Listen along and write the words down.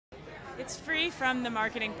It's free from the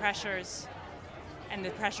marketing pressures and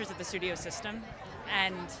the pressures of the studio system.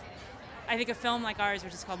 And I think a film like ours,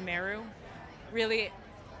 which is called Meru, really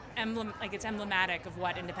it's emblematic of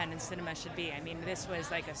what independent cinema should be. I mean, this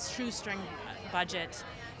was like a shoestring budget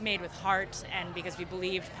made with heart, and because we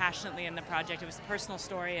believed passionately in the project. It was the personal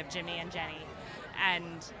story of Jimmy and Jenny,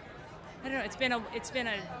 and I don't know. It's been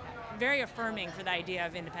a very affirming for the idea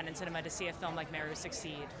of independent cinema to see a film like Meru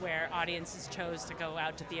succeed, where audiences chose to go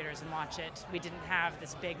out to theaters and watch it. We didn't have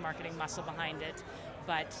this big marketing muscle behind it,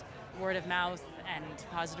 but word of mouth and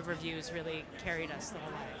positive reviews really carried us the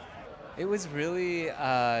whole way. It was really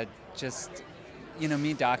just,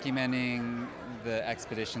 me documenting the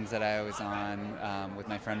expeditions that I was on with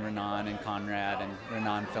my friend Renan and Conrad, and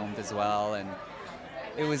Renan filmed as well, and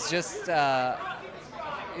it was just,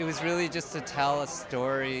 it was really just to tell a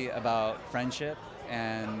story about friendship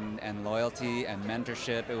and loyalty and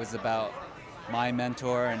mentorship. It was about my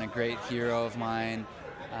mentor and a great hero of mine,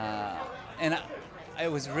 and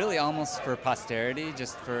it was really almost for posterity,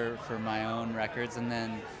 just for my own records. And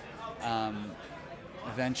then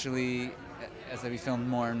eventually, as we filmed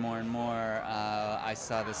more and more and more, I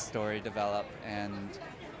saw this story develop, and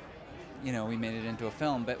we made it into a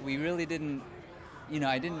film. But we really didn't,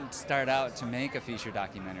 I didn't start out to make a feature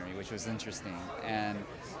documentary, which was interesting, and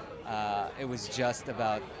it was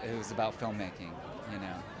about filmmaking,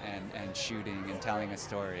 and shooting and telling a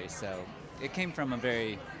story. So it came from a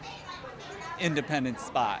very independent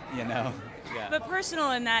spot, Yeah. But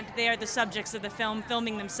personal in that they are the subjects of the film,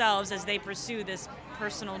 filming themselves as they pursue this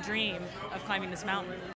personal dream of climbing this mountain.